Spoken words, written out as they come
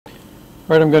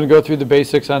Right, I'm going to go through the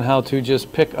basics on how to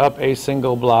just pick up a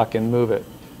single block and move it.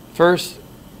 First,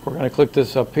 we're going to click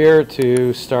this up here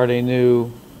to start a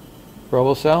new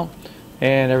Robocell,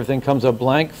 and everything comes up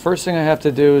blank. First thing I have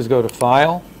to do is go to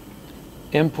File,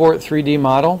 Import 3D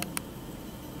Model,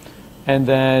 and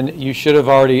then you should have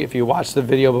already, if you watched the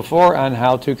video before on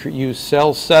how to use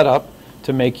Cell Setup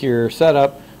to make your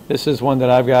setup, this is one that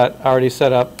I've got already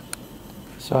set up.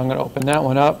 So I'm going to open that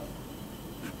one up.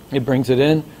 It brings it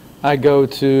in. I go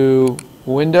to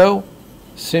Window,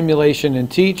 Simulation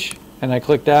and Teach, and I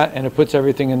click that, and it puts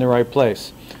everything in the right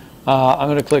place. I'm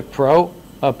going to click Pro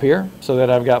up here so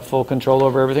that I've got full control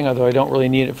over everything, although I don't really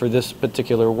need it for this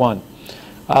particular one.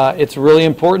 It's really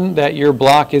important that your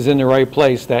block is in the right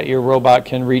place, that your robot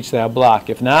can reach that block.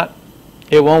 If not,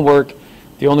 it won't work.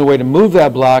 The only way to move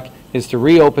that block is to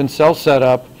reopen Cell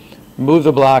Setup, move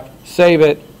the block, save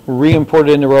it, re-import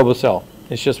it into Robocell.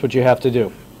 It's just what you have to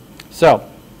do. So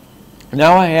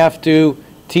now I have to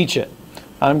teach it.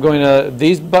 I'm going to,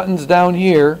 these buttons down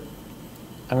here,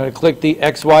 I'm going to click the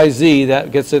X, Y, Z.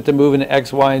 That gets it to move in the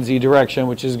X, Y, and Z direction,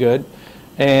 which is good.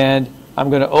 And I'm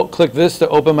going to click this to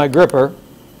open my gripper.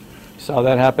 Saw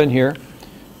that happen here.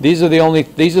 These are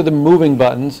the moving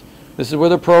buttons. This is where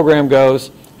the program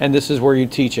goes, and this is where you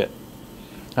teach it.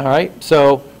 All right,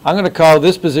 so I'm going to call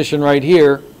this position right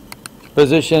here,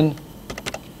 position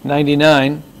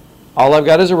 99. All I've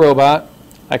got is a robot.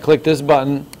 I click this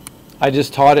button. I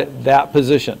just taught it that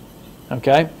position.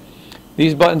 Okay?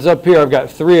 These buttons up here, I've got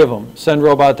 3 of them. Send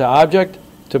robot to object,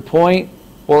 to point,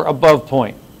 or above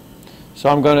point. So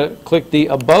I'm going to click the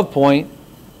above point,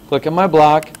 click on my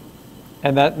block,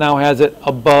 and that now has it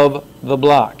above the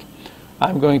block.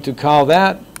 I'm going to call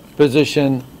that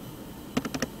position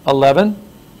 11,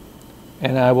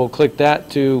 and I will click that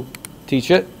to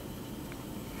teach it.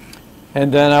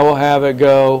 And then I will have it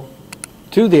go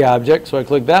to the object, so I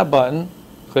click that button,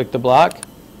 click the block,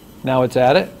 now it's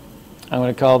at it. I'm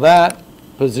going to call that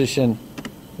position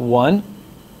 1,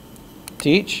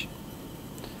 teach.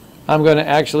 I'm going to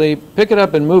actually pick it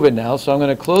up and move it now, so I'm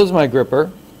going to close my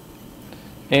gripper,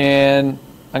 and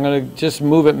I'm going to just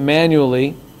move it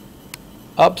manually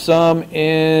up some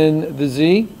in the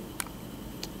Z,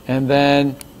 and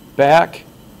then back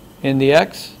in the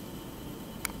X,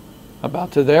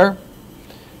 about to there.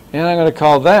 And I'm going to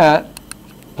call that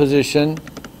position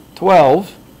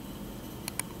 12,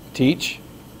 teach.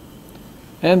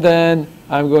 And then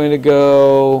I'm going to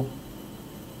go,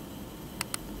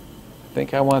 I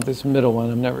think I want this middle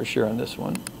one. I'm never sure on this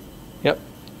one. Yep,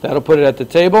 that'll put it at the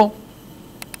table.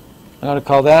 I'm going to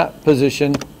call that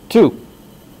position 2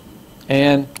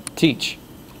 and teach.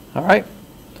 All right,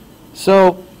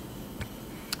 so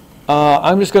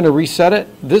I'm just going to reset it.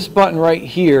 This button right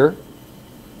here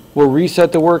will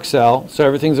reset the work cell, so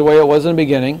everything's the way it was in the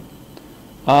beginning.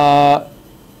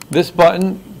 This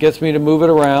button gets me to move it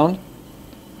around.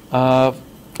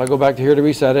 If I go back to here to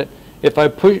reset it, if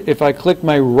I click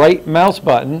my right mouse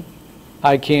button,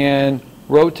 I can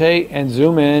rotate and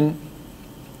zoom in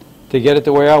to get it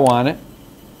the way I want it.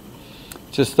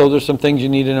 Just those are some things you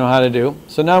need to know how to do.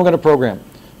 So now I'm going to program.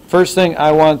 First thing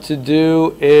I want to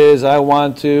do is I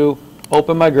want to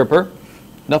open my gripper.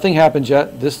 Nothing happens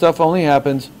yet. This stuff only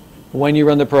happens when you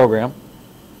run the program.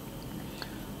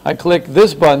 I click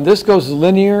this button. This goes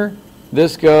linear.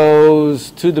 This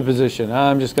goes to the position.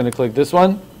 I'm just going to click this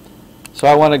one. So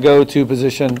I want to go to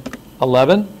position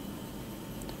 11.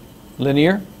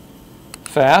 Linear.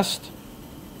 Fast.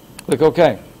 Click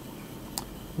OK.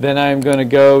 Then I'm going to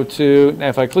go to, now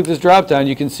if I click this drop down,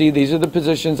 you can see these are the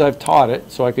positions I've taught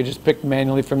it. So I could just pick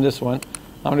manually from this one.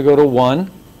 I'm going to go to 1.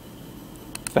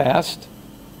 Fast.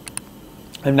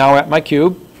 I'm now at my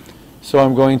cube. So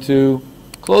I'm going to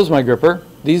close my gripper.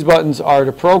 These buttons are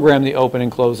to program the open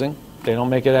and closing. They don't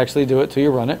make it actually do it till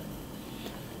you run it.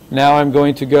 Now I'm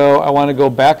going to go, I want to go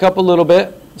back up a little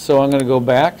bit. So I'm going to go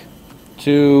back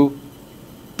to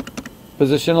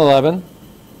position 11.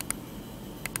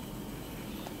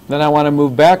 Then I want to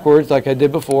move backwards like I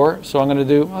did before. So I'm going to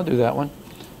do, I'll do that one.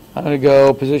 I'm going to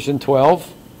go position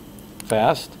 12.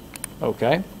 Fast.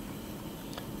 Okay.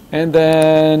 And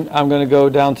then I'm going to go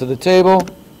down to the table.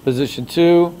 Position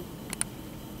 2.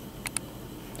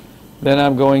 Then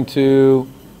I'm going to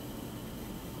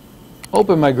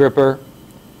open my gripper,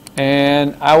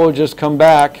 and I will just come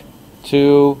back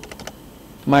to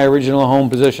my original home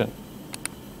position.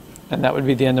 And that would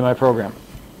be the end of my program.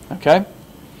 Okay?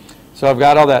 So I've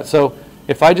got all that. So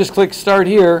if I just click start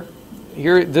here,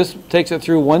 this takes it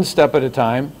through one step at a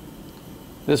time.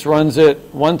 This runs it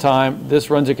one time.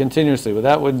 This runs it continuously. Well,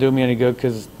 that wouldn't do me any good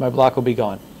because my block will be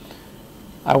gone.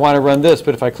 I want to run this,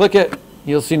 but if I click it,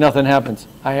 you'll see nothing happens.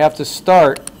 I have to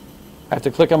start I have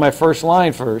to click on my first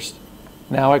line first.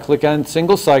 Now I click on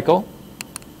single cycle.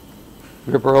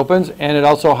 Gripper opens, and it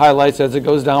also highlights as it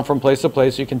goes down from place to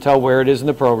place. You can tell where it is in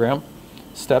the program.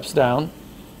 Steps down,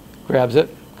 grabs it,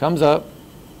 comes up,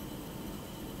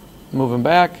 moving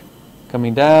back,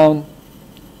 coming down,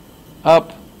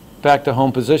 up, back to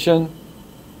home position,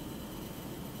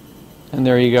 and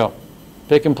there you go.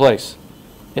 Pick and place.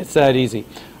 It's that easy.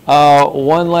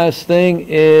 One last thing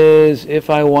is if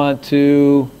I want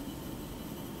to,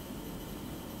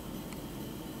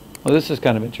 well, this is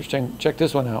kind of interesting. Check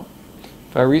this one out.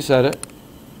 If I reset it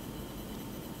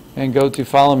and go to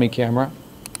follow me camera,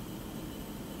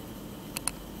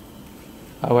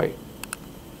 oh wait,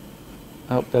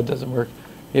 oh, that doesn't work.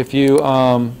 If you, if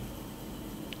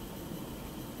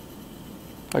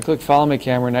I click follow me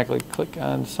camera and I click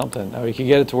on something, oh, you can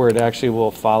get it to where it actually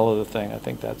will follow the thing. I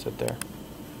think that's it there.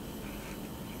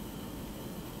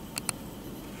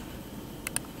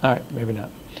 All right, maybe not.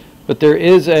 But there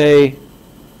is a,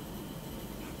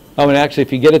 oh, and actually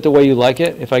if you get it the way you like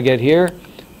it, if I get here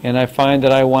and I find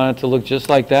that I want it to look just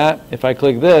like that, if I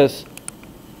click this,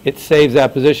 it saves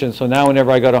that position. So now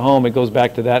whenever I go to home, it goes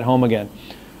back to that home again.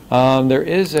 There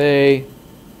is a,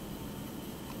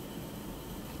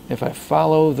 if I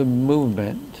follow the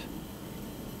movement,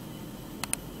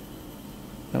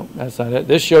 nope, that's not it.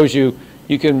 This shows you,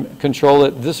 you can control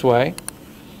it this way.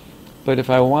 But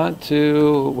if I want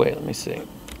to, wait, let me see.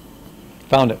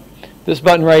 Found it. This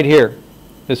button right here,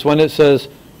 this one that says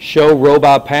show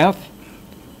robot path.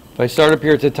 If I start up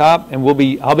here at the top, and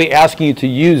I'll be asking you to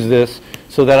use this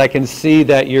so that I can see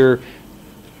that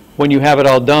when you have it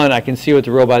all done, I can see what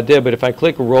the robot did. But if I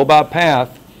click robot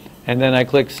path and then I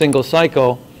click single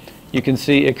cycle, you can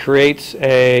see it creates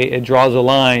it draws a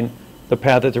line, the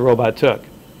path that the robot took.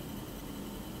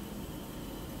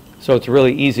 So it's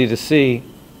really easy to see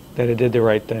that it did the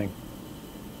right thing.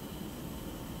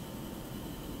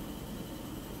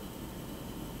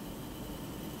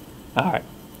 All right,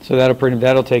 so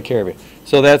that'll take care of it.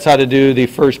 So that's how to do the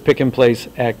first pick and place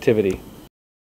activity.